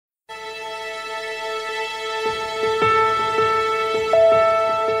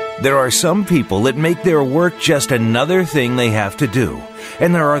There are some people that make their work just another thing they have to do,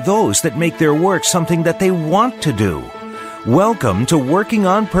 and there are those that make their work something that they want to do. Welcome to Working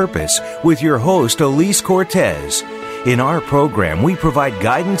on Purpose with your host, Elise Cortez. In our program, we provide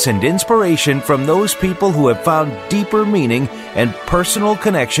guidance and inspiration from those people who have found deeper meaning and personal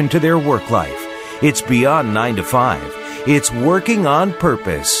connection to their work life. It's beyond 9 to 5. It's Working on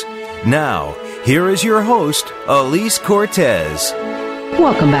Purpose. Now, here is your host, Elise Cortez.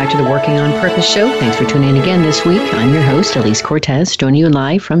 Welcome back to the Working on Purpose show. Thanks for tuning in again this week. I'm your host, Elise Cortez, joining you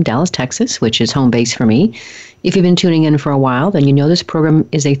live from Dallas, Texas, which is home base for me. If you've been tuning in for a while, then you know this program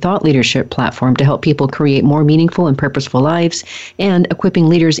is a thought leadership platform to help people create more meaningful and purposeful lives and equipping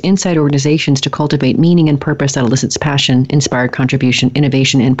leaders inside organizations to cultivate meaning and purpose that elicits passion, inspired contribution,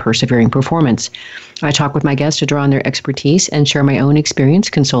 innovation, and persevering performance. I talk with my guests to draw on their expertise and share my own experience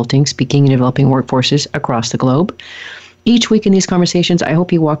consulting, speaking, and developing workforces across the globe. Each week in these conversations, I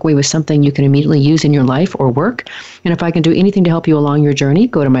hope you walk away with something you can immediately use in your life or work. And if I can do anything to help you along your journey,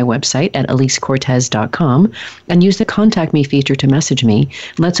 go to my website at elisecortez.com and use the Contact Me feature to message me.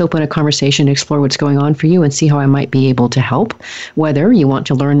 Let's open a conversation to explore what's going on for you and see how I might be able to help. Whether you want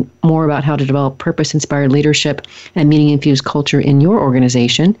to learn more about how to develop purpose-inspired leadership and meaning-infused culture in your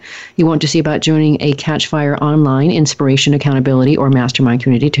organization, you want to see about joining a Catch Fire online inspiration, accountability, or mastermind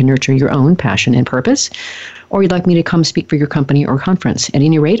community to nurture your own passion and purpose, or you'd like me to come speak for your company or conference. At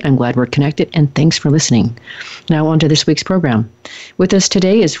any rate, I'm glad we're connected, and thanks for listening. Now on to this week's program. With us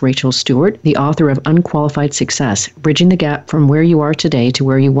today is Rachel Stewart, the author of Unqualified Success, Bridging the Gap from Where You Are Today to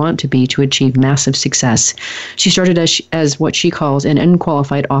Where You Want to Be to Achieve Massive Success. She started as what she calls an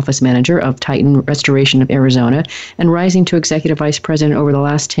unqualified office manager of Titan Restoration of Arizona and rising to executive vice president over the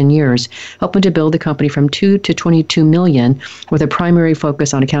last 10 years, helping to build the company from 2 to 22 million with a primary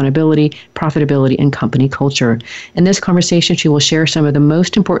focus on accountability, profitability, and company culture. In this conversation, she will share some of the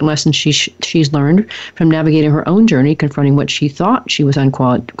most important lessons she's learned from navigating her own journey, confronting what she thought she was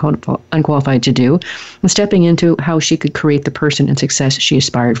unqualified to do, and stepping into how she could create the person and success she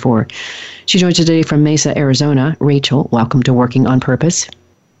aspired for. She joins us today from Mesa, Arizona. Rachel, welcome to Working on Purpose.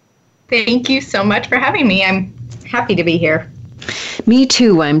 Thank you so much for having me. I'm happy to be here. Me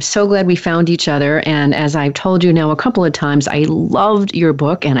too. I'm so glad we found each other. And as I've told you now a couple of times, I loved your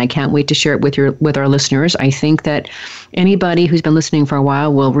book, and I can't wait to share it with our listeners. I think that anybody who's been listening for a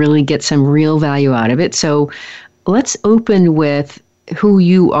while will really get some real value out of it. So let's open with who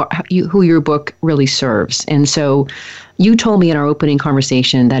you are, who your book really serves. And so you told me in our opening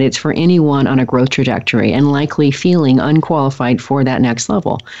conversation that it's for anyone on a growth trajectory and likely feeling unqualified for that next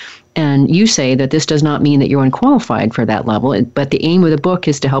level. And you say that this does not mean that you're unqualified for that level, but the aim of the book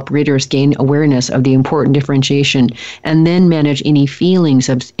is to help readers gain awareness of the important differentiation and then manage any feelings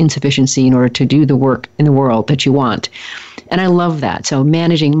of insufficiency in order to do the work in the world that you want. And I love that. So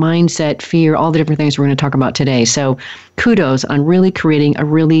managing mindset, fear, all the different things we're going to talk about today. So kudos on really creating a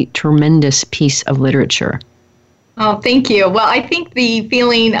really tremendous piece of literature. Oh, thank you. Well, I think the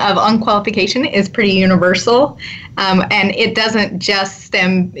feeling of unqualification is pretty universal, and it doesn't just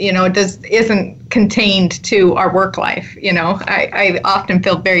stem, isn't contained to our work life. I often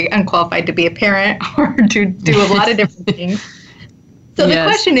feel very unqualified to be a parent or to do a lot of different things. So the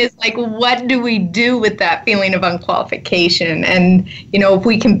question is, what do we do with that feeling of unqualification? And, if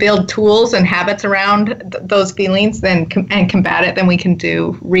we can build tools and habits around those feelings and combat it, then we can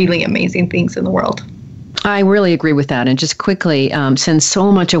do really amazing things in the world. I really agree with that. And just quickly, since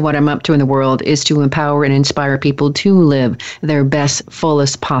so much of what I'm up to in the world is to empower and inspire people to live their best,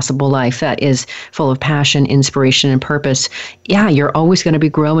 fullest possible life that is full of passion, inspiration, and purpose, you're always going to be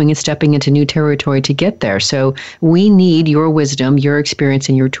growing and stepping into new territory to get there. So we need your wisdom, your experience,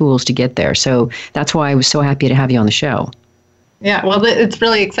 and your tools to get there. So that's why I was so happy to have you on the show. Yeah, well, it's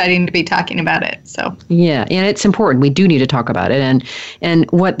really exciting to be talking about it. So yeah, and it's important. We do need to talk about it. And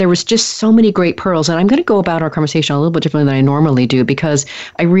there was just so many great pearls. And I'm going to go about our conversation a little bit differently than I normally do, because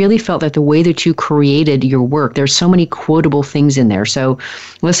I really felt that the way that you created your work, there's so many quotable things in there. So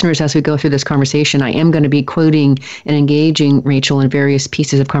listeners, as we go through this conversation, I am going to be quoting and engaging Rachel in various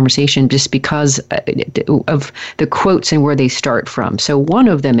pieces of conversation just because of the quotes and where they start from. So one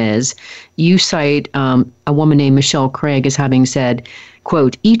of them is, you cite a woman named Michelle Craig as having said,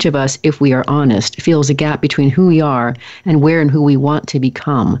 quote, "Each of us, if we are honest, feels a gap between who we are and where and who we want to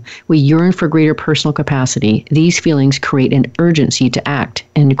become. We yearn for greater personal capacity. These feelings create an urgency to act,"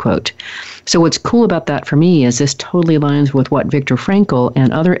 end quote. So what's cool about that for me is this totally aligns with what Viktor Frankl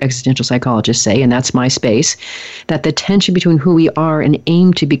and other existential psychologists say, and that's my space, that the tension between who we are and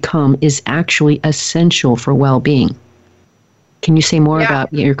aim to become is actually essential for well-being. Can you say more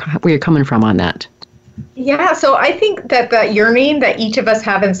about where you're coming from on that? Yeah, so I think that the yearning that each of us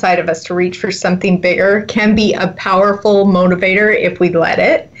have inside of us to reach for something bigger can be a powerful motivator if we let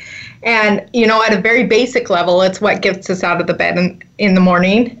it. And, at a very basic level, it's what gets us out of the bed in the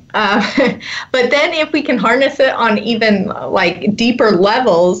morning. But then if we can harness it on even like deeper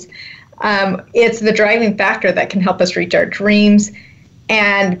levels, it's the driving factor that can help us reach our dreams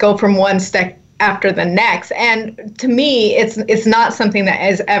and go from one step after the next. And to me, it's not something that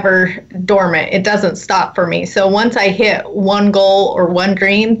is ever dormant. It doesn't stop for me. So once I hit one goal or one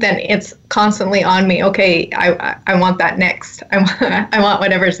dream, then it's constantly on me. Okay, I want that next. I want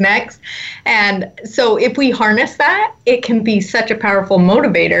whatever's next. And so if we harness that, it can be such a powerful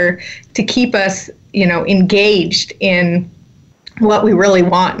motivator to keep us, engaged in what we really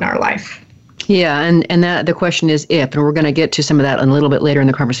want in our life. Yeah, and that the question is if, and we're going to get to some of that a little bit later in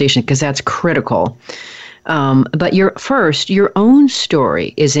the conversation because that's critical. But your own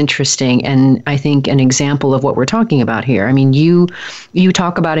story is interesting, and I think an example of what we're talking about here. I mean, you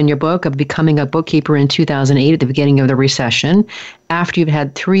talk about in your book of becoming a bookkeeper in 2008 at the beginning of the recession, after you've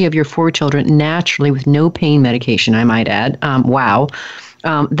had 3 of your 4 children naturally with no pain medication, I might add. Wow.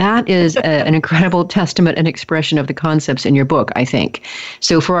 That is an incredible testament and expression of the concepts in your book, I think.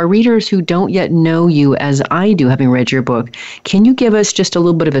 So for our readers who don't yet know you as I do, having read your book, can you give us just a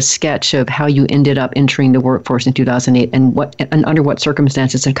little bit of a sketch of how you ended up entering the workforce in 2008 and under what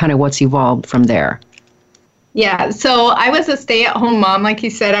circumstances and kind of what's evolved from there? Yeah, so I was a stay-at-home mom. Like you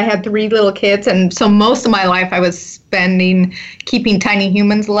said, I had 3 little kids, and so most of my life I was spending keeping tiny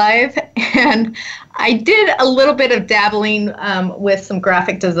humans alive. And I did a little bit of dabbling with some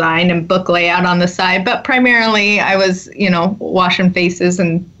graphic design and book layout on the side, but primarily I was, washing faces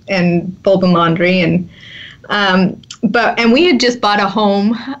and folding laundry, and we had just bought a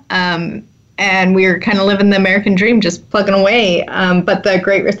home. And we were kind of living the American dream, just plugging away. But the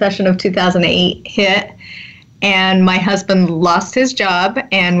Great Recession of 2008 hit. And my husband lost his job,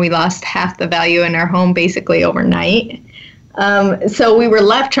 and we lost half the value in our home basically overnight. So we were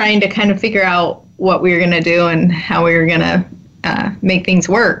left trying to kind of figure out what we were going to do and how we were going to make things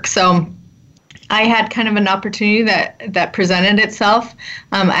work. So I had kind of an opportunity that presented itself.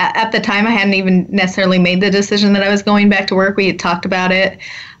 At the time, I hadn't even necessarily made the decision that I was going back to work. We had talked about it.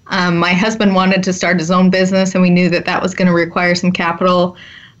 My husband wanted to start his own business, and we knew that was going to require some capital.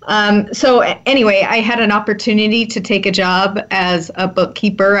 So anyway, I had an opportunity to take a job as a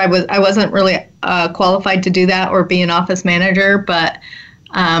bookkeeper. I wasn't really qualified to do that or be an office manager, but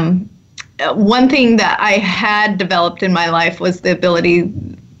one thing that I had developed in my life was the ability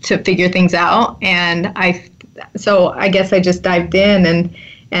to figure things out, and so I guess I just dived in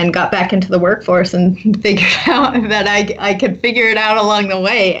and got back into the workforce and figured out that I could figure it out along the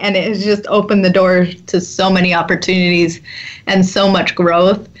way, and it has just opened the door to so many opportunities and so much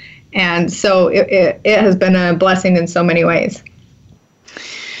growth. And so it has been a blessing in so many ways.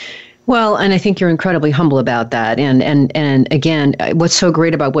 Well, and I think you're incredibly humble about that. And again, what's so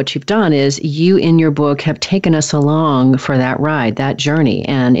great about what you've done is you in your book have taken us along for that ride, that journey.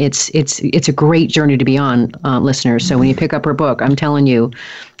 And it's a great journey to be on, listeners. So when you pick up her book, I'm telling you,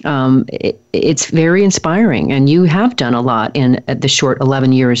 it's very inspiring. And you have done a lot in the short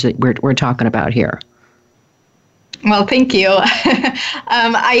 11 years that we're talking about here. Well, thank you.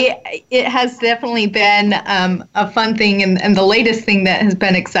 It has definitely been a fun thing, and the latest thing that has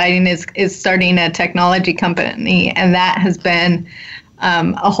been exciting is starting a technology company, and that has been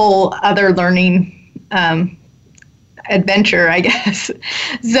a whole other learning adventure, I guess.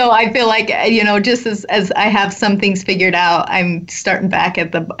 So I feel like just as I have some things figured out, I'm starting back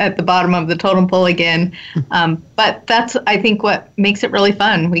at the bottom of the totem pole again. But that's, I think, what makes it really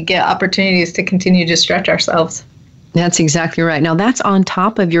fun. We get opportunities to continue to stretch ourselves. That's exactly right. Now, that's on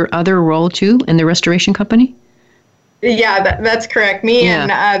top of your other role, too, in the restoration company? Yeah, that's correct. Me and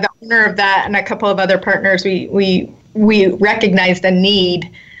the owner of that and a couple of other partners, we recognized a need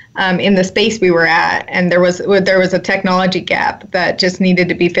in the space we were at, and there was a technology gap that just needed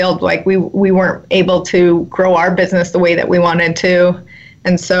to be filled. Like we weren't able to grow our business the way that we wanted to.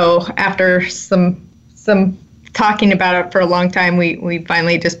 And so after some talking about it for a long time, we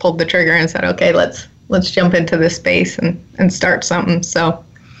finally just pulled the trigger and said, okay, let's jump into this space and start something. So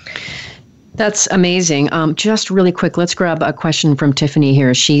that's amazing. Just really quick, let's grab a question from Tiffany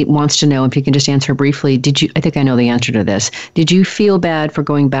here. She wants to know if you can just answer briefly. I think I know the answer to this. Did you feel bad for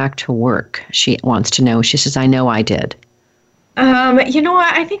going back to work? She wants to know. She says, I know I did. You know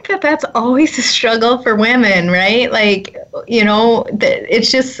what? I think that's always a struggle for women, right? Like,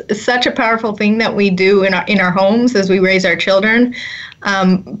 it's just such a powerful thing that we do in our homes as we raise our children.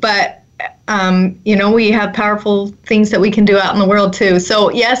 But we have powerful things that we can do out in the world too. So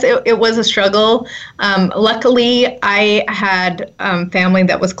yes, it was a struggle. Luckily, I had family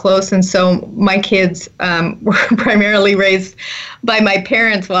that was close, and so my kids were primarily raised by my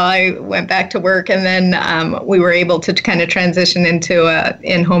parents while I went back to work, and then we were able to kind of transition into a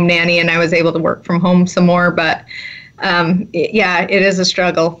in-home nanny, and I was able to work from home some more. But it is a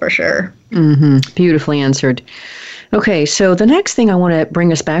struggle for sure. Mm-hmm. Beautifully answered. Okay, so the next thing I want to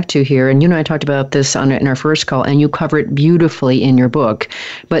bring us back to here, and you and I talked about this in our first call, and you cover it beautifully in your book,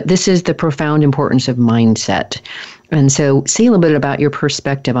 but this is the profound importance of mindset. And so say a little bit about your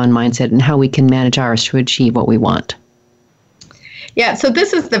perspective on mindset and how we can manage ours to achieve what we want. Yeah, so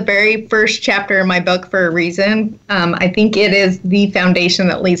this is the very first chapter in my book for a reason. I think it is the foundation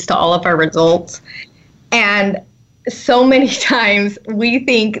that leads to all of our results. And so many times we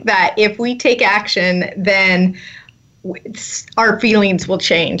think that if we take action, then our feelings will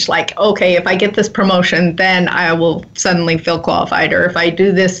change. Like, okay, if I get this promotion, then I will suddenly feel qualified. Or if I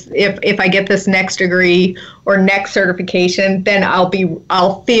do this, if I get this next degree or next certification, then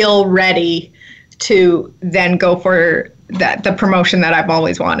I'll feel ready to then go for the promotion that I've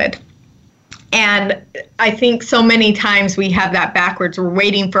always wanted. And I think so many times we have that backwards. We're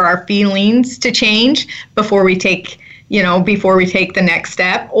waiting for our feelings to change before we take the next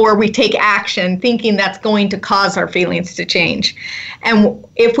step, or we take action thinking that's going to cause our feelings to change. And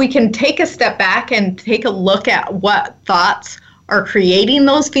if we can take a step back and take a look at what thoughts are creating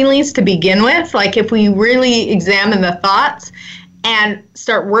those feelings to begin with, like if we really examine the thoughts and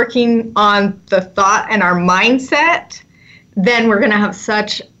start working on the thought and our mindset, then we're going to have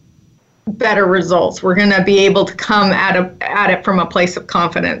such better results. We're going to be able to come at it from a place of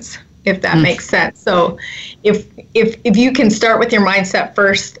confidence, if that makes sense. So if you can start with your mindset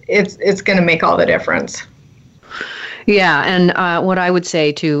first, it's going to make all the difference. Yeah, and what I would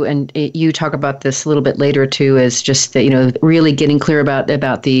say too, and you talk about this a little bit later too, is just that, really getting clear about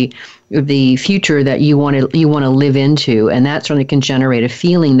the future that you want to live into, and that certainly can generate a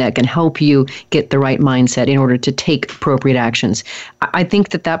feeling that can help you get the right mindset in order to take appropriate actions. I think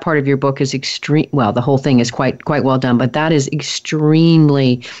that part of your book is the whole thing is quite well done, but that is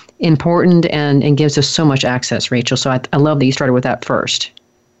extremely important and gives us so much access, Rachel. So I love that you started with that first.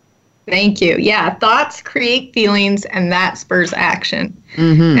 Thank you. Yeah, thoughts create feelings, and that spurs action.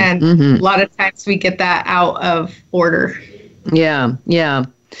 Mm-hmm, and a lot of times we get that out of order. Yeah.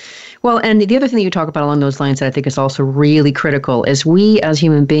 Well, and the other thing that you talk about along those lines that I think is also really critical is we as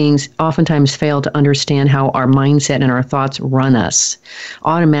human beings oftentimes fail to understand how our mindset and our thoughts run us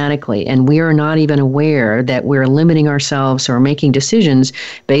automatically. And we are not even aware that we're limiting ourselves or making decisions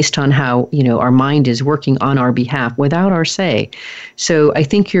based on how, our mind is working on our behalf without our say. So I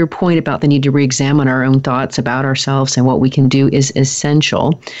think your point about the need to re-examine our own thoughts about ourselves and what we can do is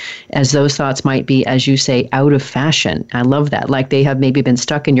essential, as those thoughts might be, as you say, out of fashion. I love that. Like they have maybe been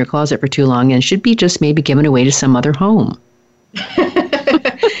stuck in your closet for too long and should be just maybe given away to some other home.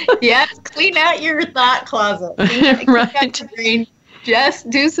 Yes, clean out your thought closet. Right. Just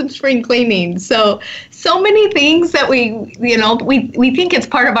do some spring cleaning. So many things that we think it's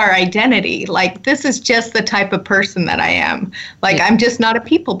part of our identity. Like, this is just the type of person that I am. Like, I'm just not a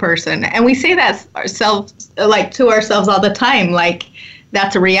people person. And we say that to ourselves all the time, like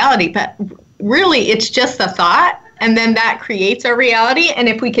that's a reality. But really, it's just a thought. And then that creates our reality. And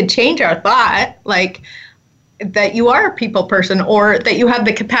if we could change our thought, like that you are a people person, or that you have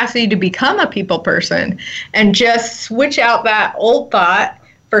the capacity to become a people person, and just switch out that old thought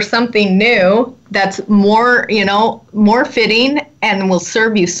for something new that's more fitting and will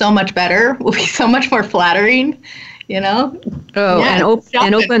serve you so much better, will be so much more flattering, Oh, yeah,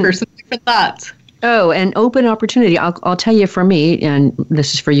 and open for some different thoughts. Oh, and open opportunity. I'll tell you, for me, and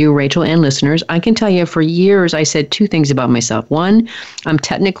this is for you, Rachel, and listeners, I can tell you for years I said two things about myself. One, I'm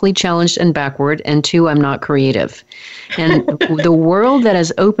technically challenged and backward, and two, I'm not creative. And the world that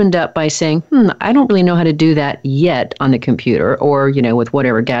has opened up by saying, I don't really know how to do that yet on the computer or, with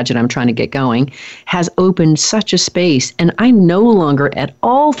whatever gadget I'm trying to get going, has opened such a space. And I no longer at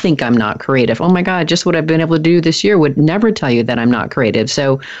all think I'm not creative. Oh my God, just what I've been able to do this year would never tell you that I'm not creative.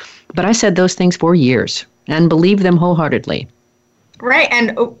 But I said those things for years and believed them wholeheartedly. Right.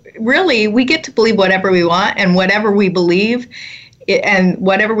 And really, we get to believe whatever we want, and whatever we believe and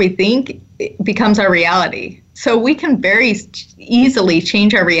whatever we think becomes our reality. So we can very easily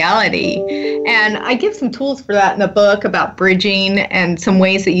change our reality. And I give some tools for that in the book about bridging and some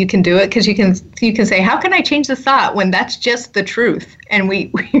ways that you can do it, because you can say, how can I change this thought when that's just the truth? And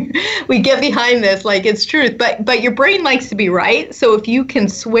we we get behind this like it's truth. But your brain likes to be right. So if you can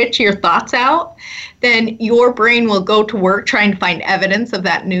switch your thoughts out, then your brain will go to work trying to find evidence of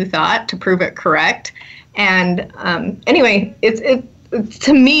that new thought to prove it correct. And anyway, it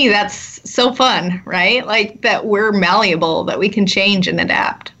to me, that's so fun, right? Like that we're malleable, that we can change and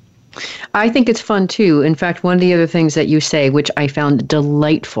adapt. I think it's fun too. In fact, one of the other things that you say, which I found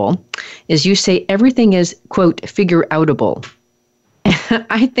delightful, is you say everything is, quote, figure outable.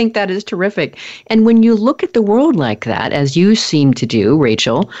 I think that is terrific. And when you look at the world like that, as you seem to do,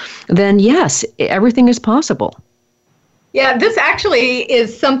 Rachel, then yes, everything is possible. Yeah, this actually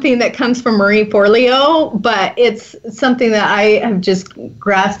is something that comes from Marie Forleo, but it's something that I have just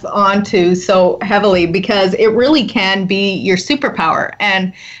grasped onto so heavily because it really can be your superpower.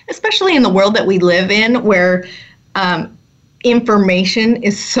 And especially in the world that we live in where information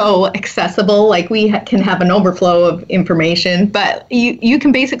is so accessible, like we can have an overflow of information, but you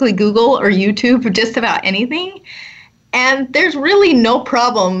can basically Google or YouTube just about anything. And there's really no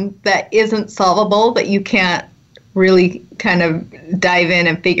problem that isn't solvable that you can't really kind of dive in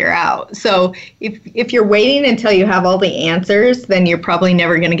and figure out. So if you're waiting until you have all the answers, then you're probably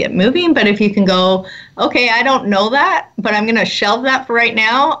never going to get moving. But if you can go, okay, I don't know that, but I'm going to shelve that for right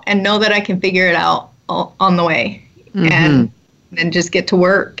now and know that I can figure it out on the way, and then just get to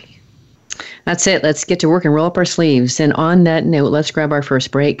work. That's it. Let's get to work and roll up our sleeves. And on that note, let's grab our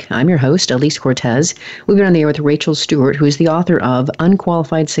first break. I'm your host, Elise Cortez. We've been on the air with Rachel Stewart, who is the author of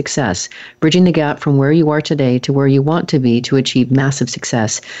Unqualified Success, Bridging the Gap from Where You Are Today to Where You Want to Be to Achieve Massive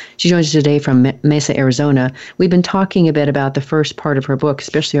Success. She joins us today from Mesa, Arizona. We've been talking a bit about the first part of her book,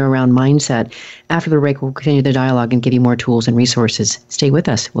 especially around mindset. After the break, we'll continue the dialogue and give you more tools and resources. Stay with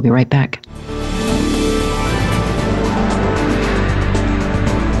us. We'll be right back.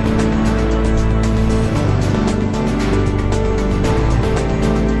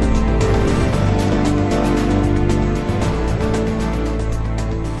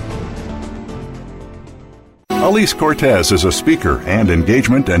 Elise Cortez is a speaker and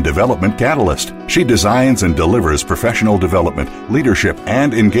engagement and development catalyst. She designs and delivers professional development, leadership,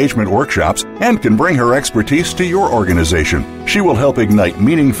 and engagement workshops and can bring her expertise to your organization. She will help ignite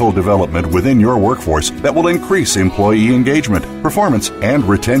meaningful development within your workforce that will increase employee engagement, performance, and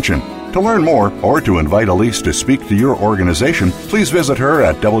retention. To learn more or to invite Elise to speak to your organization, please visit her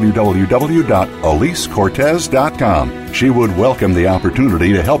at www.elisecortez.com. She would welcome the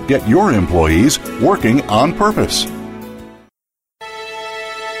opportunity to help get your employees working on purpose.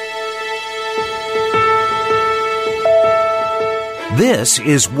 This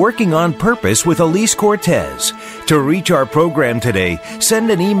is Working on Purpose with Elise Cortez. To reach our program today, send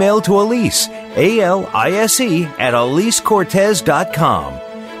an email to Elise, ALISE, at elisecortez.com.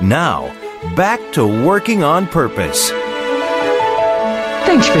 Now, back to Working on Purpose.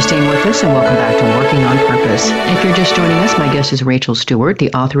 Thanks for staying with us and welcome back to Working on Purpose. If you're just joining us, my guest is Rachel Stewart,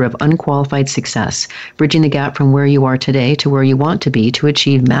 the author of Unqualified Success, Bridging the Gap from Where You Are Today to Where You Want to Be to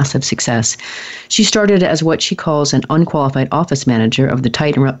Achieve Massive Success. She started as what she calls an unqualified office manager of the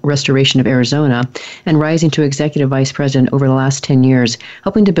Titan Restoration of Arizona and rising to executive vice president over the last 10 years,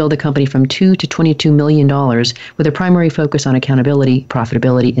 helping to build the company from $2 to $22 million with a primary focus on accountability,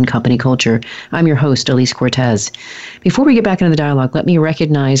 profitability, and company culture. I'm your host, Elise Cortez. Before we get back into the dialogue, let me recognize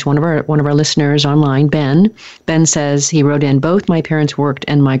one of our listeners online, Ben. Ben says he wrote in, both my parents worked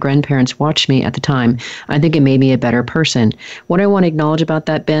and my grandparents watched me at the time. I think it made me a better person. What I want to acknowledge about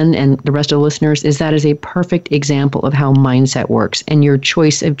that, Ben, and the rest of the listeners, is that is a perfect example of how mindset works and your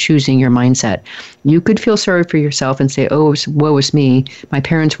choice of choosing your mindset. You could feel sorry for yourself and say, oh, woe is me, my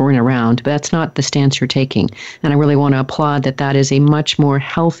parents weren't around, but that's not the stance you're taking. And I really want to applaud that is a much more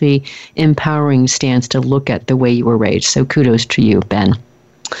healthy, empowering stance to look at the way you were raised. So kudos to you, Ben.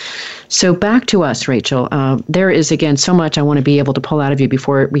 So back to us, Rachel. There is, again, so much I want to be able to pull out of you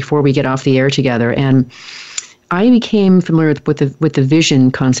before we get off the air together. And I became familiar with the vision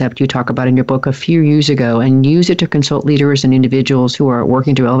concept you talk about in your book a few years ago and use it to consult leaders and individuals who are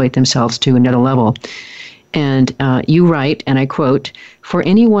working to elevate themselves to another level. And you write, and I quote, for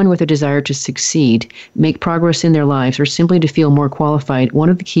anyone with a desire to succeed, make progress in their lives, or simply to feel more qualified, one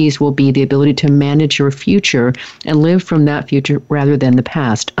of the keys will be the ability to manage your future and live from that future rather than the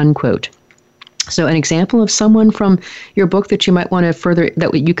past, unquote. So an example of someone from your book that you might want to further,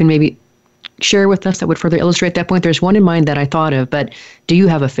 that you can maybe share with us that would further illustrate that point. There's one in mind that I thought of, but do you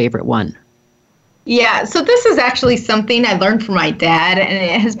have a favorite one? Yeah, so this is actually something I learned from my dad, and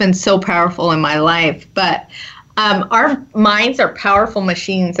it has been so powerful in my life. But Our minds are powerful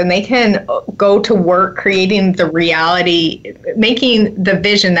machines, and they can go to work creating the reality, making the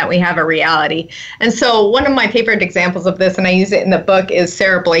vision that we have a reality. And so one of my favorite examples of this, and I use it in the book, is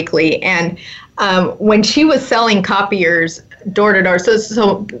Sara Blakely. And when she was selling copiers door to door,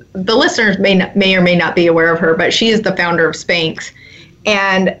 so the listeners may or may not be aware of her, but she is the founder of Spanx.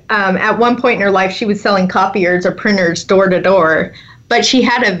 And at one point in her life, she was selling copiers or printers door to door. But she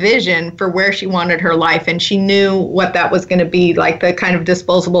had a vision for where she wanted her life, and she knew what that was going to be, like the kind of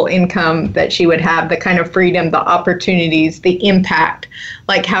disposable income that she would have, the kind of freedom, the opportunities, the impact,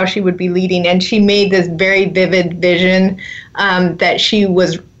 like how she would be leading. And she made this very vivid vision that she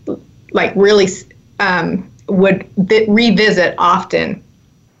was like really would revisit often.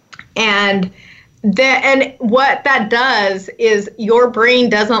 And what that does is your brain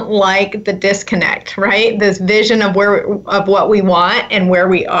doesn't like the disconnect, right? This vision of what we want and where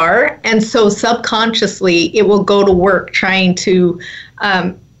we are. And so subconsciously it will go to work trying to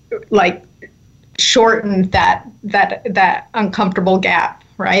shorten that uncomfortable gap,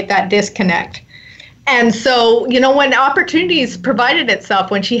 right? That disconnect. And so, when opportunities provided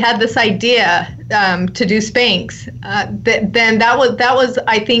itself, when she had this idea to do Spanx, then that was,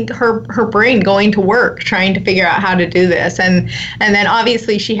 I think, her brain going to work, trying to figure out how to do this. And then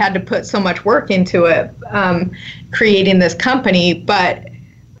obviously she had to put so much work into it, creating this company. But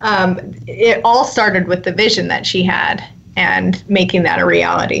it all started with the vision that she had and making that a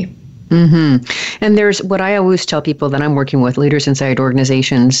reality. Mm-hmm. And there's what I always tell people that I'm working with, leaders inside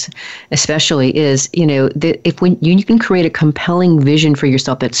organizations, especially, is, that when you can create a compelling vision for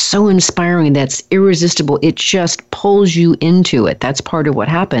yourself that's so inspiring, that's irresistible, it just pulls you into it. That's part of what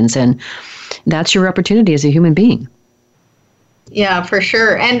happens. And that's your opportunity as a human being. Yeah, for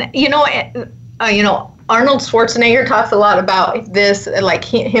sure. And, Arnold Schwarzenegger talks a lot about this, like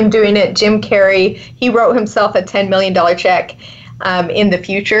him doing it. Jim Carrey, he wrote himself a $10 million check in the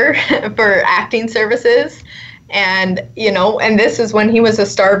future for acting services. And, and this is when he was a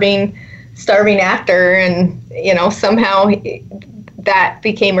starving actor, and, somehow that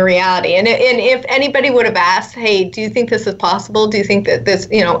became a reality. And if anybody would have asked, hey, do you think this is possible? Do you think that this,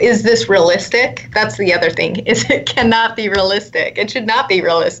 is this realistic? That's the other thing, is it cannot be realistic. It should not be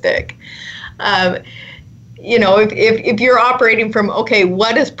realistic. If you're operating from, okay,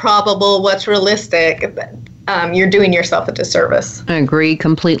 what is probable, what's realistic, you're doing yourself a disservice. I agree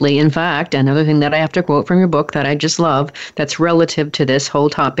completely. In fact, another thing that I have to quote from your book that I just love, that's relative to this whole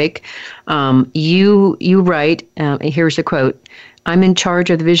topic, you write, here's a quote, "I'm in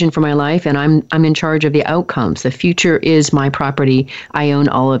charge of the vision for my life, and I'm in charge of the outcomes. The future is my property. I own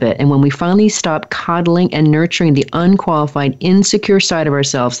all of it." And when we finally stop coddling and nurturing the unqualified, insecure side of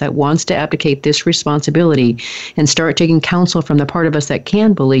ourselves that wants to abdicate this responsibility and start taking counsel from the part of us that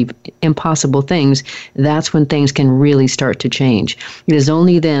can believe impossible things, that's when things can really start to change. It is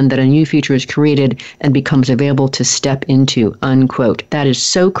only then that a new future is created and becomes available to step into, unquote. That is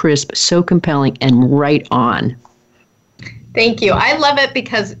so crisp, so compelling, and right on. Thank you. I love it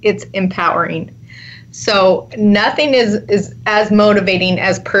because it's empowering. So nothing is as motivating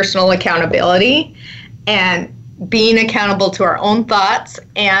as personal accountability and being accountable to our own thoughts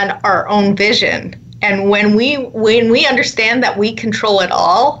and our own vision. And when we understand that we control it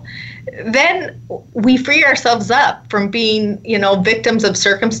all, then we free ourselves up from being, victims of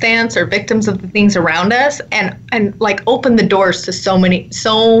circumstance or victims of the things around us, and like open the doors to so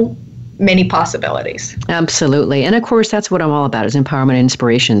many possibilities. Absolutely. And of course, that's what I'm all about, is empowerment and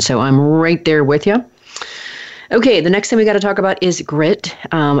inspiration. So I'm right there with you. Okay, the next thing we got to talk about is grit.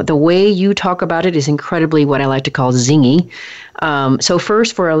 The way you talk about it is incredibly what I like to call zingy. So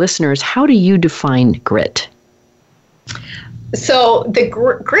first, for our listeners, how do you define grit? So the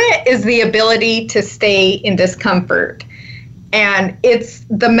grit is the ability to stay in discomfort. And it's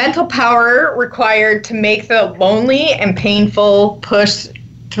the mental power required to make the lonely and painful push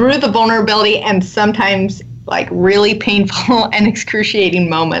through the vulnerability and sometimes like really painful and excruciating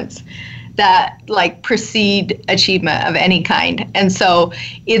moments that like precede achievement of any kind. And so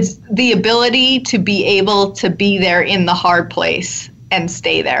it's the ability to be able to be there in the hard place and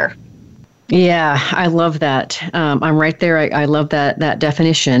stay there. Yeah, I love that. I'm right there. I love that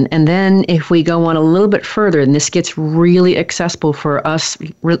definition. And then if we go on a little bit further, and this gets really accessible for us,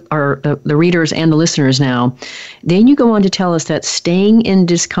 the readers and the listeners now, then you go on to tell us that staying in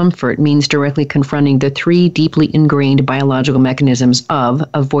discomfort means directly confronting the three deeply ingrained biological mechanisms of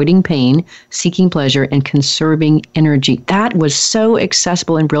avoiding pain, seeking pleasure, and conserving energy. That was so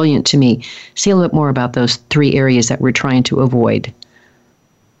accessible and brilliant to me. Say a little bit more about those three areas that we're trying to avoid.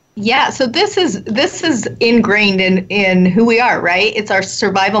 Yeah, so this is ingrained in who we are, right? It's our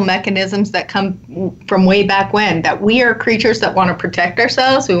survival mechanisms that come from way back when, that we are creatures that want to protect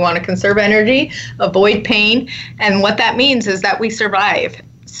ourselves, we want to conserve energy, avoid pain, and what that means is that we survive.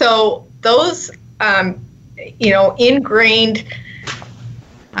 So those ingrained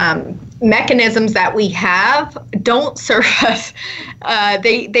mechanisms that we have don't serve us.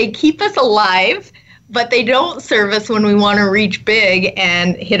 They keep us alive, but they don't serve us when we want to reach big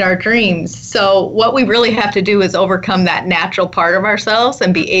and hit our dreams. So what we really have to do is overcome that natural part of ourselves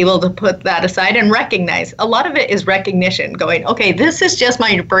and be able to put that aside and recognize. A lot of it is recognition, going, okay, this is just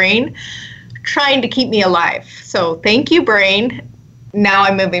my brain trying to keep me alive. So thank you, brain. Now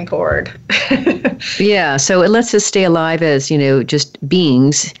I'm moving forward. Yeah, so it lets us stay alive as, just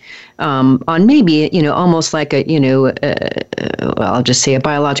beings on maybe, almost like I'll just say a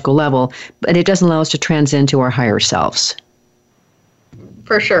biological level, but it doesn't allow us to transcend to our higher selves.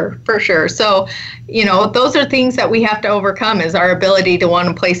 For sure. So, those are things that we have to overcome, is our ability to want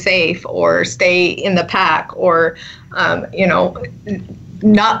to play safe or stay in the pack or,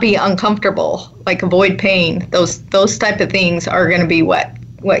 not be uncomfortable, like avoid pain. Those type of things are going to be what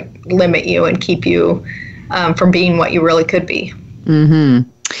limit you and keep you from being what you really could be. Mm-hmm.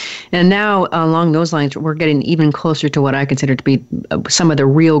 And now, along those lines, we're getting even closer to what I consider to be some of the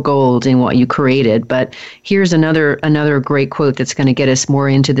real gold in what you created. But here's another great quote that's going to get us more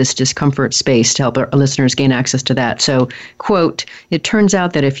into this discomfort space to help our listeners gain access to that. So, quote, "It turns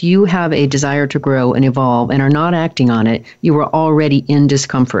out that if you have a desire to grow and evolve and are not acting on it, you are already in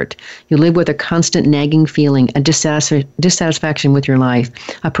discomfort. You live with a constant nagging feeling, a dissatisfaction with your life,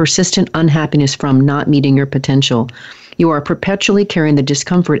 a persistent unhappiness from not meeting your potential. You are perpetually carrying the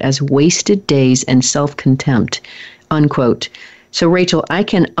discomfort as wasted days and self-contempt," unquote. So, Rachel, I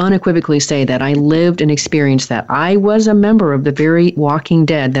can unequivocally say that I lived and experienced that. I was a member of the very walking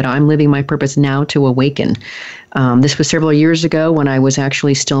dead that I'm living my purpose now to awaken. This was several years ago when I was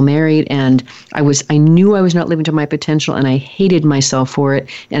actually still married, and I knew I was not living to my potential, and I hated myself for it,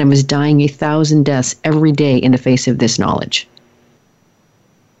 and I was dying 1,000 deaths every day in the face of this knowledge.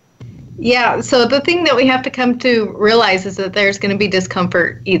 Yeah, so the thing that we have to come to realize is that there's going to be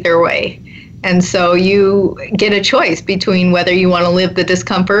discomfort either way. And so you get a choice between whether you want to live the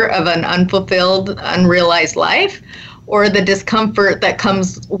discomfort of an unfulfilled, unrealized life, or the discomfort that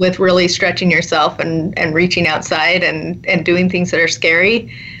comes with really stretching yourself and reaching outside and doing things that are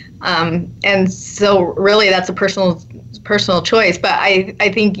scary. And so really that's a personal choice. But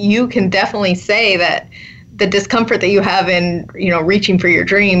I think you can definitely say that the discomfort that you have in, reaching for your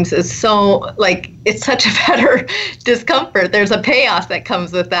dreams is so, it's such a better discomfort. There's a payoff that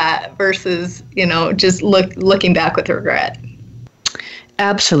comes with that versus, just looking back with regret.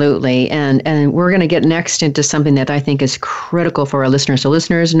 Absolutely. And we're going to get next into something that I think is critical for our listeners. So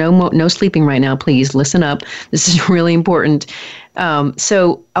listeners, no sleeping right now. Please listen up. This is really important.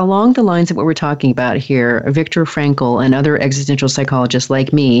 So along the lines of what we're talking about here, Viktor Frankl and other existential psychologists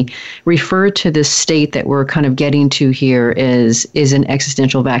like me refer to this state that we're kind of getting to here is an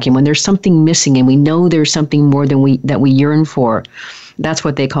existential vacuum. When there's something missing and we know there's something more than that we yearn for. That's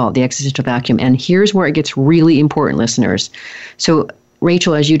what they call it, the existential vacuum. And here's where it gets really important, listeners. So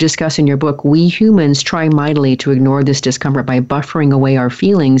Rachel, as you discuss in your book, we humans try mightily to ignore this discomfort by buffering away our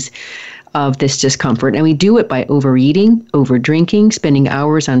feelings of this discomfort. And we do it by overeating, overdrinking, spending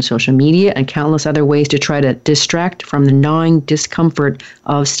hours on social media, and countless other ways to try to distract from the gnawing discomfort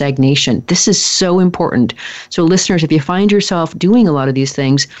of stagnation. This is so important. So listeners, if you find yourself doing a lot of these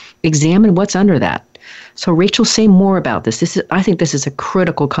things, examine what's under that. So Rachel, say more about this. I think this is a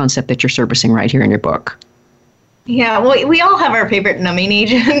critical concept that you're servicing right here in your book. Yeah, well, we all have our favorite numbing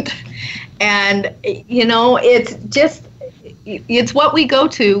agent. And, it's what we go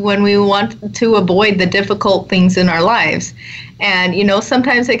to when we want to avoid the difficult things in our lives. And,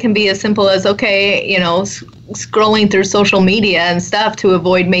 sometimes it can be as simple as, scrolling through social media and stuff to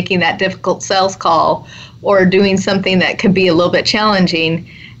avoid making that difficult sales call or doing something that could be a little bit challenging.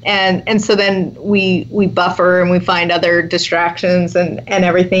 And so then we buffer and we find other distractions and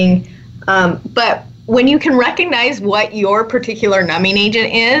everything. But when you can recognize what your particular numbing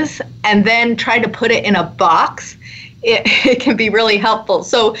agent is and then try to put it in a box, it can be really helpful.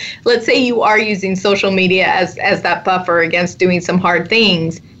 So let's say you are using social media as that buffer against doing some hard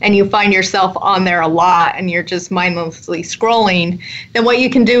things, and you find yourself on there a lot and you're just mindlessly scrolling, then what you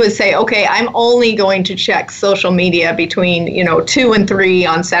can do is say, okay, I'm only going to check social media between 2 and 3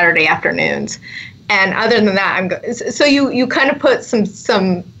 on Saturday afternoons. And other than that, so you kind of put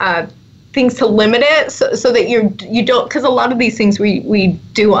some things to limit it so that you don't, because a lot of these things we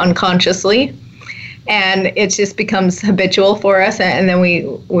do unconsciously. and it just becomes habitual for us, and then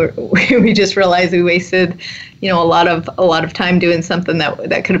we just realize we wasted, a lot of time doing something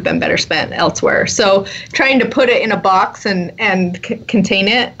that could have been better spent elsewhere. So trying to put it in a box and contain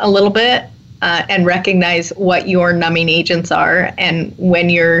it a little bit, and recognize what your numbing agents are and when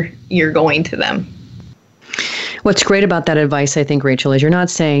you're going to them. What's great about that advice, I think, Rachel, is you're not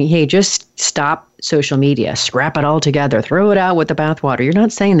saying, hey, just stop social media, scrap it all together, throw it out with the bathwater. You're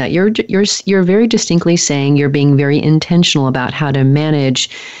not saying that. You're very distinctly saying you're being very intentional about how to manage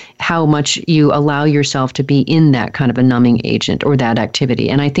how much you allow yourself to be in that kind of a numbing agent or that activity.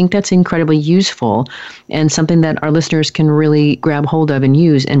 And I think that's incredibly useful and something that our listeners can really grab hold of and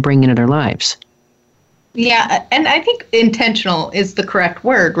use and bring into their lives. Yeah, and I think intentional is the correct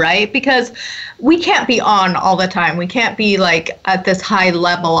word, right? Because we can't be on all the time. We can't be like at this high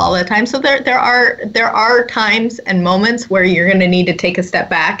level all the time. So there are times and moments where you're going to need to take a step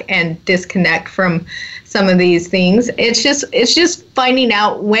back and disconnect from some of these things. It's just finding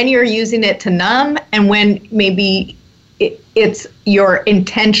out when you're using it to numb and when maybe it's you're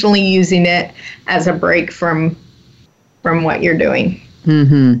intentionally using it as a break from what you're doing.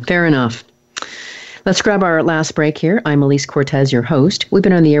 Mm-hmm. Fair enough. Let's grab our last break here. I'm Elise Cortez, your host. We've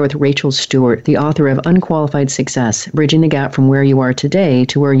been on the air with Rachel Stewart, the author of Unqualified Success, Bridging the Gap from Where You Are Today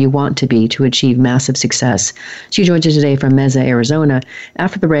to Where You Want to Be to Achieve Massive Success. She joins us today from Mesa, Arizona.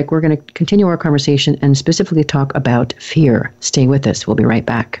 After the break, we're going to continue our conversation and specifically talk about fear. Stay with us. We'll be right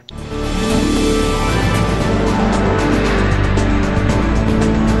back.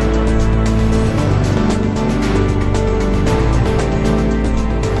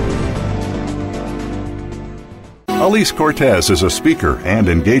 Elise Cortez is a speaker and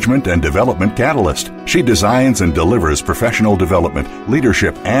engagement and development catalyst. She designs and delivers professional development,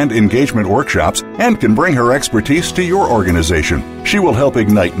 leadership, and engagement workshops and can bring her expertise to your organization. She will help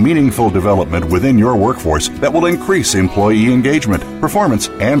ignite meaningful development within your workforce that will increase employee engagement, performance,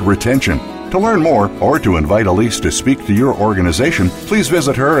 and retention. To learn more or to invite Elise to speak to your organization, please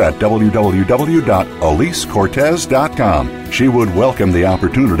visit her at www.elisecortez.com. She would welcome the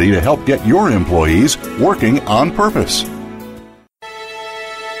opportunity to help get your employees working on purpose.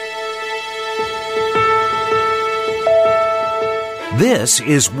 This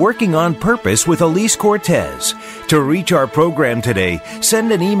is Working on Purpose with Elise Cortez. To reach our program today,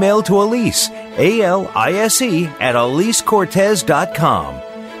 send an email to Elise, ALISE, at elisecortez.com.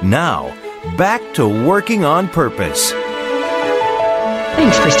 Now, back to Working on Purpose.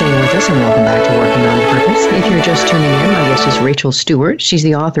 Thanks for staying with us and welcome back to Working on Purpose. If you're just tuning in, my guest is Rachel Stewart. She's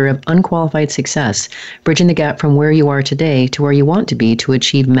the author of Unqualified Success, Bridging the Gap from Where You Are Today to Where You Want to Be to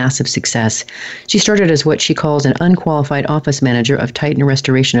Achieve Massive Success. She started as what she calls an unqualified office manager of Titan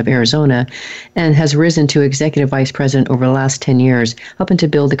Restoration of Arizona and has risen to executive vice president over the last 10 years, helping to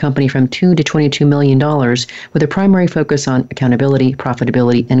build the company from $2 to $22 million with a primary focus on accountability,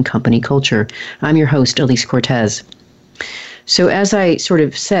 profitability, and company culture. I'm your host, Elise Cortez. So as I sort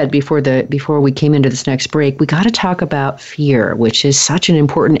of said before we came into this next break, we got to talk about fear, which is such an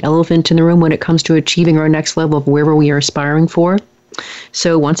important elephant in the room when it comes to achieving our next level of wherever we are aspiring for.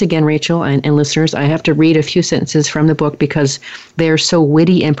 So once again, Rachel and listeners, I have to read a few sentences from the book because they are so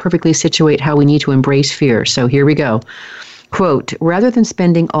witty and perfectly situate how we need to embrace fear. So here we go. Quote, rather than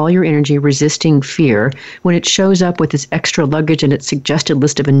spending all your energy resisting fear, when it shows up with its extra luggage and its suggested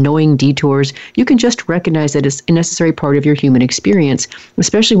list of annoying detours, you can just recognize that it's a necessary part of your human experience,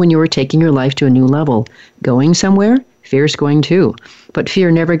 especially when you are taking your life to a new level. Going somewhere? Fear's going too. But fear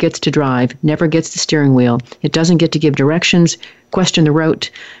never gets to drive, never gets the steering wheel. It doesn't get to give directions, question the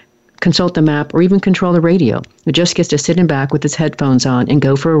route, consult the map, or even control the radio. It just gets to sit in back with its headphones on and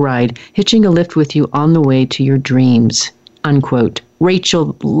go for a ride, hitching a lift with you on the way to your dreams. Unquote.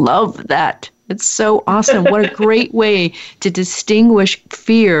 Rachel, love that. It's so awesome. What a great way to distinguish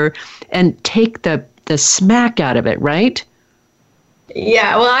fear and take the smack out of it, right?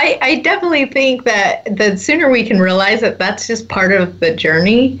 Yeah, well, I definitely think that the sooner we can realize that that's just part of the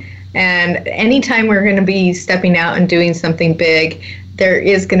journey. And anytime we're going to be stepping out and doing something big, there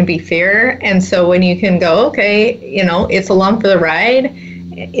is going to be fear. And so when you can go, okay, it's along for the ride,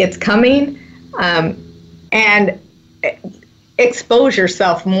 it's coming, and expose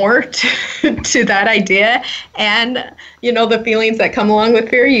yourself more to that idea and the feelings that come along with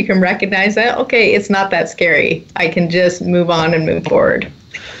fear, you can recognize that, okay, it's not that scary. I can just move on and move forward.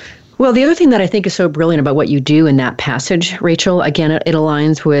 Well, the other thing that I think is so brilliant about what you do in that passage, Rachel, again, it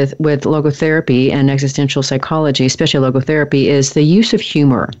aligns with logotherapy and existential psychology, especially logotherapy, is the use of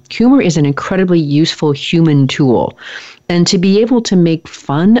humor. Humor is an incredibly useful human tool. And to be able to make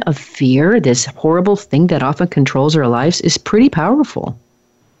fun of fear, this horrible thing that often controls our lives, is pretty powerful.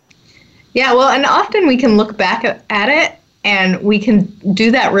 Yeah, well, and often we can look back at it and we can do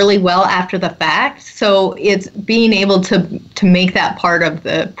that really well after the fact. So it's being able to make that part of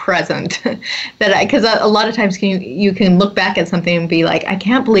the present. Because a lot of times you can look back at something and be like, I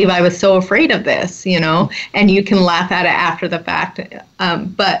can't believe I was so afraid of this, and you can laugh at it after the fact.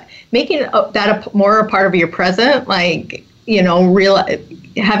 But making that more a part of your present, like,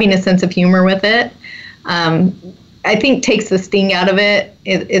 having a sense of humor with it, I think takes the sting out of it.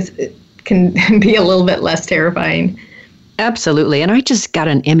 It can be a little bit less terrifying. Absolutely. And I just got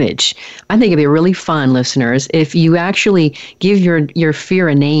an image. I think it'd be really fun, listeners, if you actually give your fear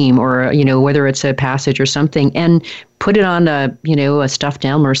a name, or, whether it's a passage or something, and put it on a stuffed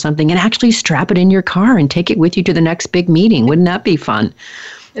animal or something, and actually strap it in your car and take it with you to the next big meeting. Wouldn't that be fun?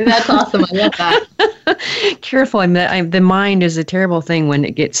 That's awesome. I love that. Careful. The mind is a terrible thing when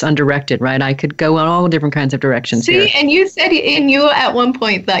it gets undirected, right? I could go in all different kinds of directions. See, here. And you said, you at one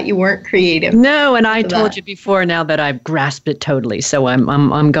point thought you weren't creative. No, and I told you before now that I've grasped it totally. So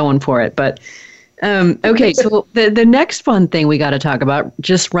I'm going for it. But okay, so the next fun thing we got to talk about,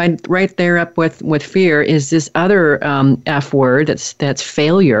 just right there up with fear, is this other F word that's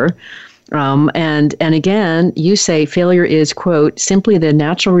failure. And again, you say failure is, quote, simply the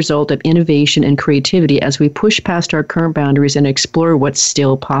natural result of innovation and creativity as we push past our current boundaries and explore what's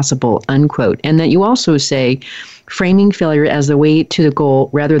still possible, unquote. And that you also say framing failure as the way to the goal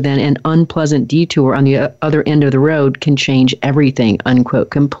rather than an unpleasant detour on the other end of the road can change everything,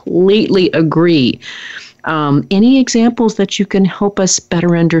 unquote. Completely agree. Any examples that you can help us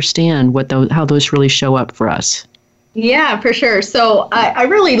better understand how those really show up for us? Yeah, for sure. So I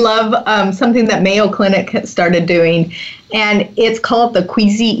really love something that Mayo Clinic started doing, and it's called the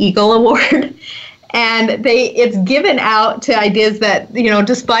Queasy Eagle Award. And it's given out to ideas that,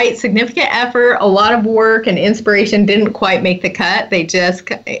 despite significant effort, a lot of work and inspiration didn't quite make the cut. They just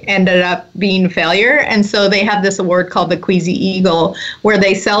ended up being failure. And so they have this award called the Queasy Eagle, where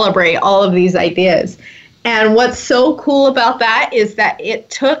they celebrate all of these ideas. And what's so cool about that is that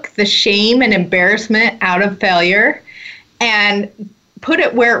it took the shame and embarrassment out of failure and put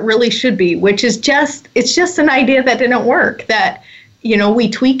it where it really should be, which is it's just an idea that didn't work, that, we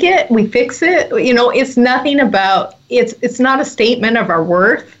tweak it, we fix it, it's nothing about, it's not a statement of our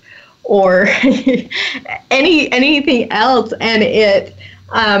worth or anything else. And it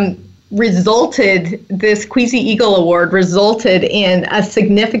this Queasy Eagle Award resulted in a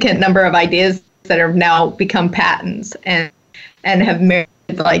significant number of ideas that have now become patents and have made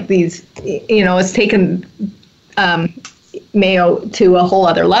like these, it's taken Mayo to a whole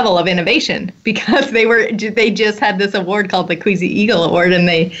other level of innovation, because they just had this award called the Queasy Eagle Award, and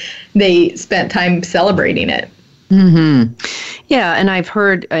they spent time celebrating it. Mm-hmm. Yeah, and I've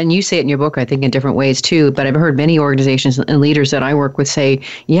heard, and you say it in your book, I think in different ways too, but I've heard many organizations and leaders that I work with say,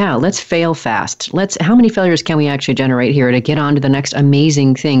 yeah, let's fail fast. How many failures can we actually generate here to get on to the next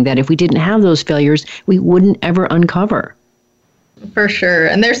amazing thing that if we didn't have those failures, we wouldn't ever uncover? For sure.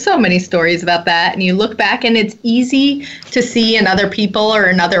 And there's so many stories about that. And you look back and it's easy to see in other people or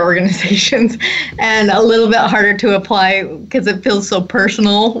in other organizations, and a little bit harder to apply because it feels so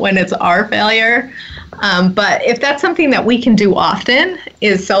personal when it's our failure. But if that's something that we can do often,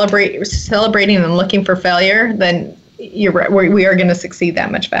 is celebrating and looking for failure, then you're right, we are going to succeed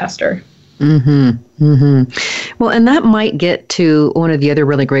that much faster. Mm-hmm. Mm-hmm. Well, and that might get to one of the other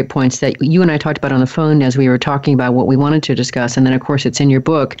really great points that you and I talked about on the phone as we were talking about what we wanted to discuss. And then, of course, it's in your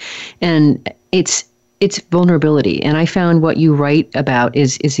book. And it's vulnerability. And I found what you write about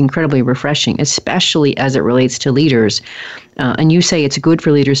is incredibly refreshing, especially as it relates to leaders. And you say it's good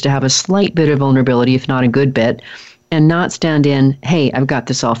for leaders to have a slight bit of vulnerability, if not a good bit, and not stand in, hey, I've got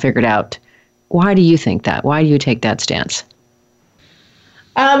this all figured out. Why do you think that? Why do you take that stance?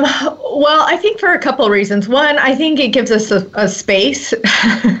 Well, I think for a couple of reasons. One, I think it gives us a space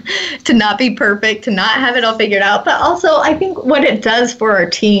to not be perfect, to not have it all figured out. But also, I think what it does for our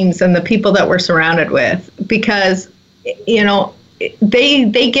teams and the people that we're surrounded with, because,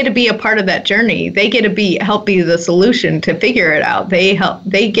 they get to be a part of that journey. They get to help be the solution to figure it out.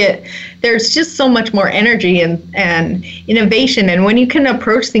 There's just so much more energy and innovation. And when you can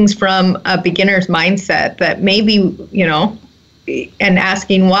approach things from a beginner's mindset, that maybe, and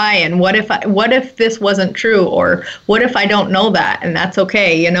asking why, and what if this wasn't true, or what if I don't know that, and that's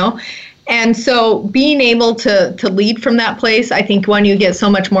okay, And so being able to lead from that place, I think, one, you get so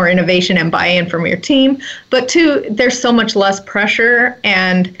much more innovation and buy-in from your team, but two, there's so much less pressure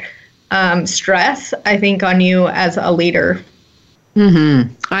and stress, I think, on you as a leader.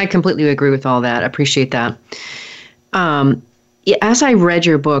 Mm-hmm. I completely agree with all that. I appreciate that. As I read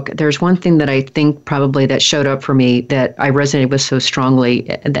your book, there's one thing that I think probably that showed up for me that I resonated with so strongly,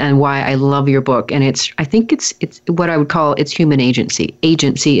 and why I love your book. And I think it's what I would call it's human agency.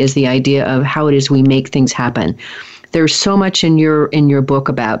 Agency is the idea of how it is we make things happen. There's so much in your book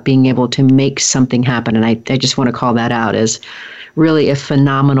about being able to make something happen, and I just want to call that out as really a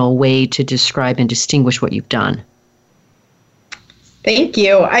phenomenal way to describe and distinguish what you've done. Thank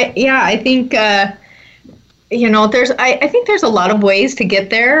you. I think. I think there's a lot of ways to get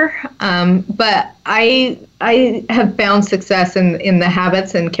there, but I have found success in the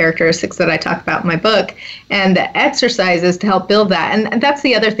habits and characteristics that I talk about in my book, and the exercises to help build that. And that's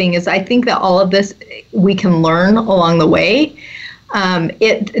the other thing is I think that all of this we can learn along the way.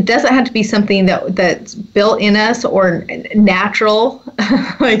 It doesn't have to be something that's built in us or natural.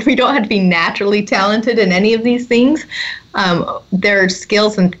 Like we don't have to be naturally talented in any of these things. There are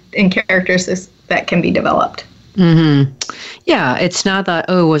skills and characteristics that can be developed. Mm-hmm. Yeah, it's not that,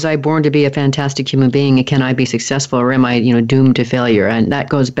 was I born to be a fantastic human being and can I be successful, or am I, doomed to failure? And that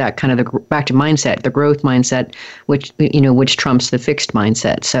goes back back to mindset, the growth mindset, which trumps the fixed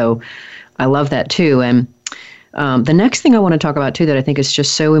mindset. So I love that too. And the next thing I want to talk about too that I think is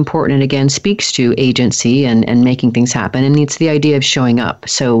just so important and again speaks to agency and making things happen, and it's the idea of showing up.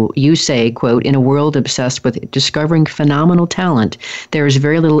 So you say, quote, in a world obsessed with discovering phenomenal talent, there is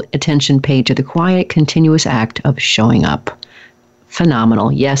very little attention paid to the quiet, continuous act of showing up.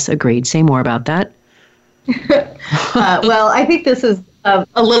 Phenomenal. Yes, agreed. Say more about that. Well, I think this is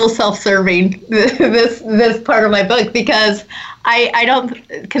a little self-serving, this part of my book, because I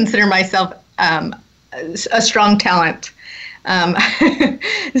don't consider myself a strong talent.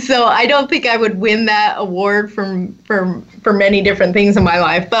 So I don't think I would win that award for many different things in my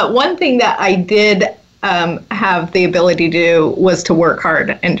life. But one thing that I did have the ability to do was to work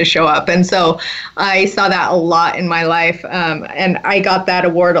hard and to show up. And so I saw that a lot in my life. And I got that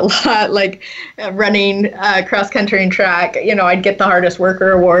award a lot, like running cross country and track. I'd get the hardest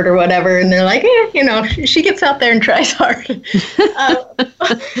worker award or whatever. And they're like, she gets out there and tries hard.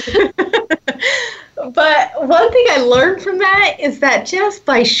 But one thing I learned from that is that just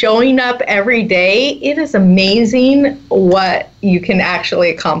by showing up every day, it is amazing what you can actually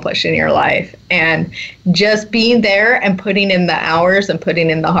accomplish in your life. And just being there and putting in the hours and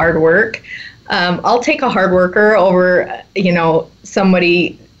putting in the hard work. I'll take a hard worker over,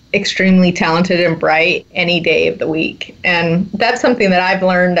 somebody extremely talented and bright any day of the week. And that's something that I've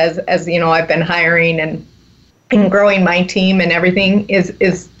learned as I've been hiring and growing my team and everything is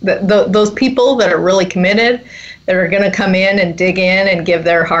those people that are really committed, that are going to come in and dig in and give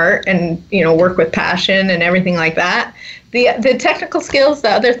their heart and work with passion and everything like that. The technical skills, the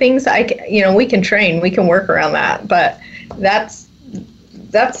other things, we can train, we can work around that, but that's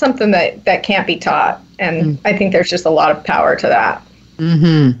something that can't be taught, and I think there's just a lot of power to that.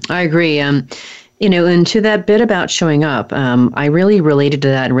 Mm-hmm. I agree. And to that bit about showing up, I really related to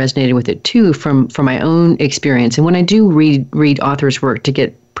that and resonated with it too from my own experience. And when I do read authors' work to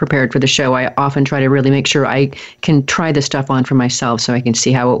get prepared for the show, I often try to really make sure I can try the stuff on for myself so I can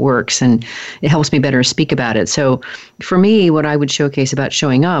see how it works, and it helps me better speak about it. So for me, what I would showcase about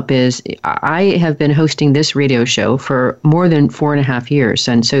showing up is I have been hosting this radio show for more than 4.5 years.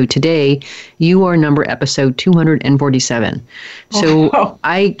 And so today you are episode 247. So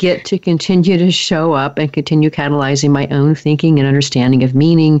I get to continue to show up and continue catalyzing my own thinking and understanding of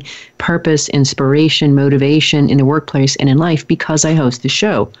meaning, purpose, inspiration, motivation in the workplace and in life because I host the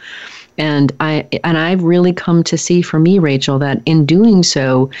show. And I've really come to see for me, Rachel, that in doing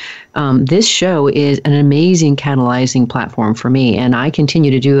so, this show is an amazing catalyzing platform for me. And I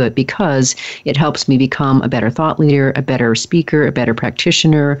continue to do it because it helps me become a better thought leader, a better speaker, a better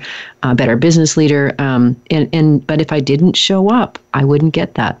practitioner, a better business leader. But if I didn't show up, I wouldn't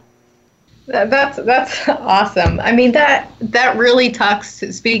get that. That's awesome. I mean, that really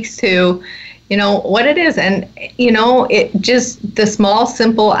speaks to what it is. And, it just the small,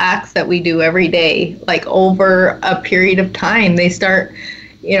 simple acts that we do every day, like over a period of time, they start,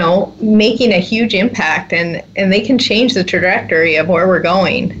 making a huge impact, and they can change the trajectory of where we're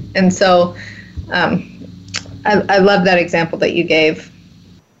going. And so I love that example that you gave.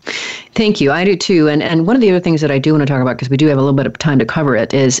 Thank you. I do too. And one of the other things that I do want to talk about, because we do have a little bit of time to cover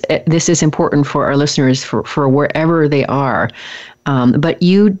it, is this is important for our listeners for wherever they are. But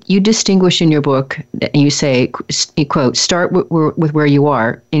you distinguish in your book, and you say, quote, start with where you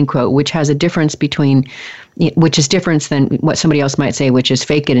are, end quote, which has a difference between, which is different than what somebody else might say, which is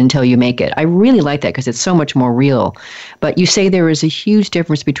fake it until you make it. I really like that because it's so much more real. But you say there is a huge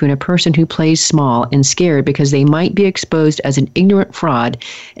difference between a person who plays small and scared because they might be exposed as an ignorant fraud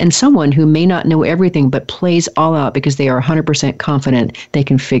and someone who may not know everything but plays all out because they are 100% confident they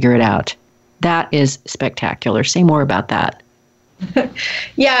can figure it out. That is spectacular. Say more about that.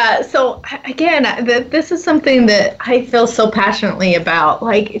 Yeah. So again, this is something that I feel so passionately about.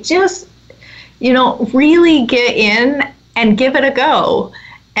 Like, just, really get in and give it a go.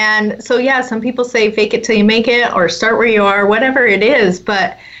 And so, yeah, some people say fake it till you make it or start where you are, whatever it is.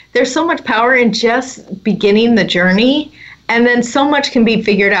 But there's so much power in just beginning the journey. And then so much can be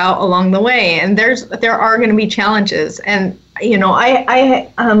figured out along the way. And there are going to be challenges. And,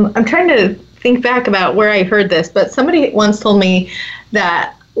 I'm trying to think back about where I heard this, but somebody once told me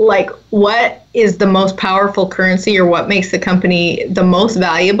that, like, what is the most powerful currency or what makes the company the most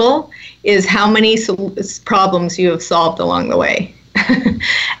valuable is how many problems you have solved along the way.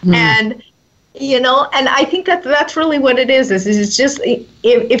 And, and I think that's really what it is it's just,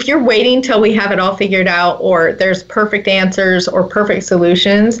 if you're waiting till we have it all figured out or there's perfect answers or perfect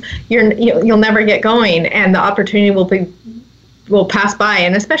solutions, you'll never get going, and the opportunity will pass by.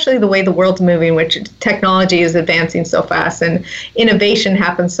 And especially the way the world's moving, which technology is advancing so fast and innovation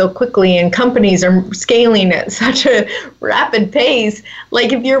happens so quickly and companies are scaling at such a rapid pace.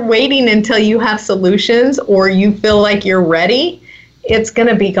 Like, if you're waiting until you have solutions or you feel like you're ready, it's going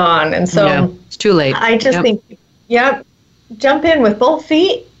to be gone. And so it's too late. I just think, jump in with both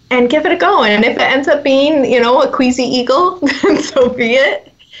feet and give it a go. And if it ends up being, a queasy eagle, then so be it.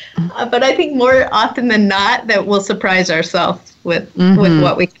 But I think more often than not that we'll surprise ourselves with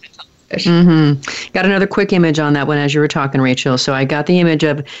what we can accomplish. Got another quick image on that one as you were talking, Rachel. So I got the image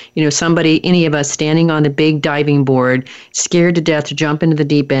of, somebody, any of us standing on the big diving board, scared to death to jump into the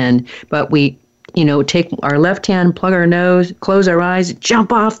deep end. But we, take our left hand, plug our nose, close our eyes,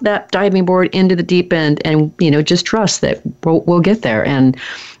 jump off that diving board into the deep end and, just trust that we'll get there. And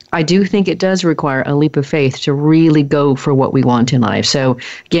I do think it does require a leap of faith to really go for what we want in life. So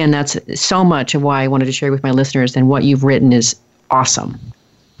again, that's so much of why I wanted to share with my listeners, and what you've written is awesome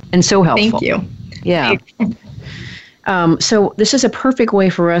and so helpful. Thank you. Yeah. So this is a perfect way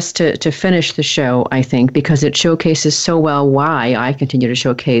for us to finish the show, I think, because it showcases so well why I continue to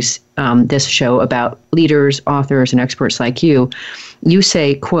showcase this show about leaders, authors, and experts like you. You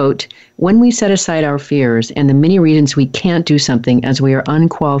say, quote, "When we set aside our fears and the many reasons we can't do something as we are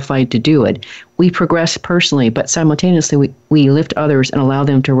unqualified to do it, we progress personally, but simultaneously we lift others and allow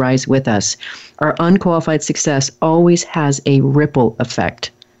them to rise with us. Our unqualified success always has a ripple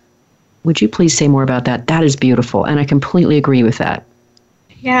effect." Would you please say more about that? That is beautiful, and I completely agree with that.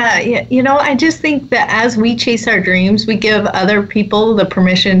 Yeah, I just think that as we chase our dreams, we give other people the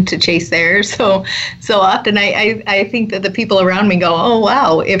permission to chase theirs. So often I think that the people around me go, oh,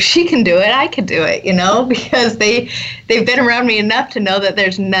 wow, if she can do it, I can do it, because they've been around me enough to know that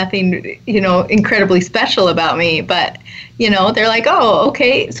there's nothing, incredibly special about me. But, they're like, oh,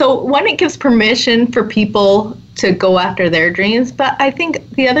 okay. So one, it gives permission for people to go after their dreams. But I think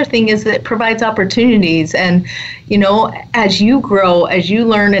the other thing is that it provides opportunities. And, as you grow, as you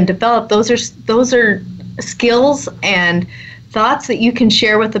learn and develop, those are skills and thoughts that you can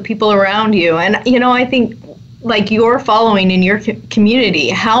share with the people around you. And, I think, like, your following in your community,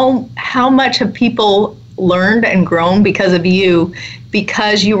 how much have people learned and grown because of you,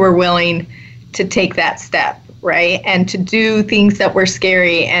 because you were willing to take that step, right? And to do things that were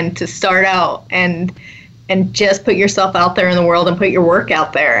scary and to start out and just put yourself out there in the world and put your work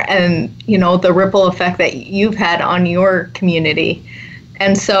out there, and the ripple effect that you've had on your community.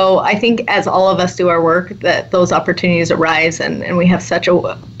 And so I think as all of us do our work, that those opportunities arise, and we have such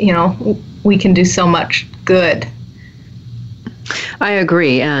a, we can do so much good. I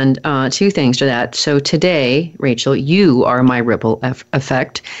agree. And two things to that. So today, Rachel, you are my ripple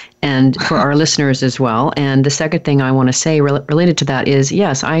effect, and for our listeners as well. And the second thing I want to say related to that is,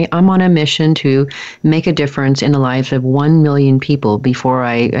 yes, I'm on a mission to make a difference in the lives of 1 million people before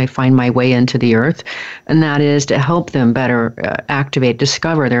I find my way into the earth. And that is to help them better activate,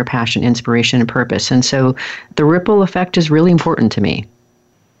 discover their passion, inspiration, and purpose. And so the ripple effect is really important to me.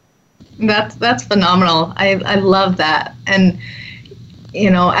 That's phenomenal. I love that. And,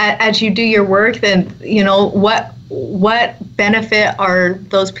 as you do your work, then, what benefit are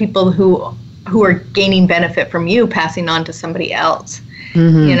those people who are gaining benefit from you passing on to somebody else?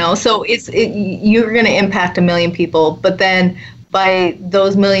 Mm-hmm. So you're going to impact 1 million people, but then by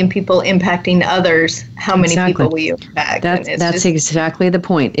those 1 million people impacting others, how many people will you impact? That's exactly the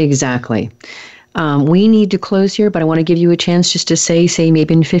point. Exactly. We need to close here, but I want to give you a chance just to say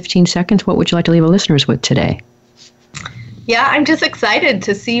maybe in 15 seconds, what would you like to leave our listeners with today? Yeah, I'm just excited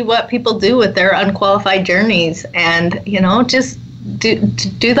to see what people do with their unqualified journeys, and just do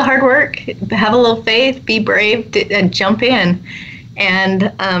the hard work, have a little faith, be brave, and jump in,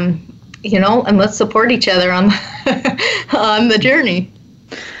 and and let's support each other on on the journey.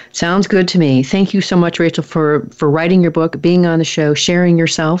 Sounds good to me. Thank you so much, Rachel, for writing your book, being on the show, sharing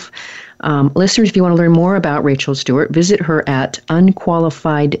yourself. Listeners, if you want to learn more about Rachel Stewart, visit her at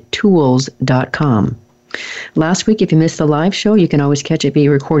unqualifiedtools.com. Last week, if you missed the live show, you can always catch it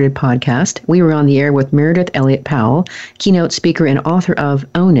via recorded podcast. We were on the air with Meredith Elliott Powell, keynote speaker and author of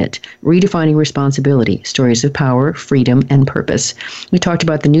Own It, Redefining Responsibility, Stories of Power, Freedom, and Purpose. We talked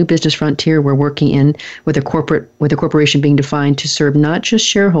about the new business frontier we're working in with a corporation being defined to serve not just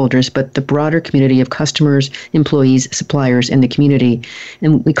shareholders, but the broader community of customers, employees, suppliers, and the community.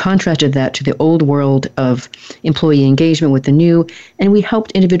 And we contrasted that to the old world of employee engagement with the new, and we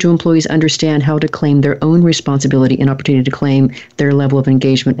helped individual employees understand how to claim their own responsibility and opportunity to claim their level of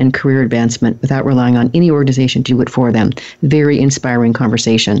engagement and career advancement without relying on any organization to do it for them. Very inspiring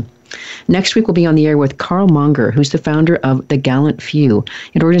conversation. Next week, we'll be on the air with Carl Monger, who's the founder of The Gallant Few,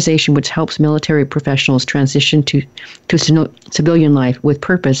 an organization which helps military professionals transition to civilian life with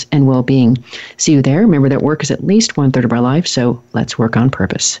purpose and well-being. See you there. Remember that work is at least 1/3 of our life, so let's work on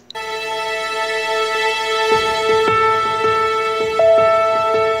purpose.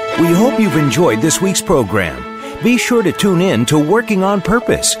 We hope you've enjoyed this week's program. Be sure to tune in to Working on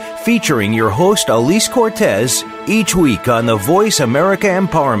Purpose, featuring your host Elise Cortez, each week on the Voice America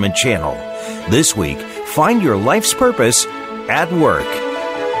Empowerment Channel. This week, find your life's purpose at work.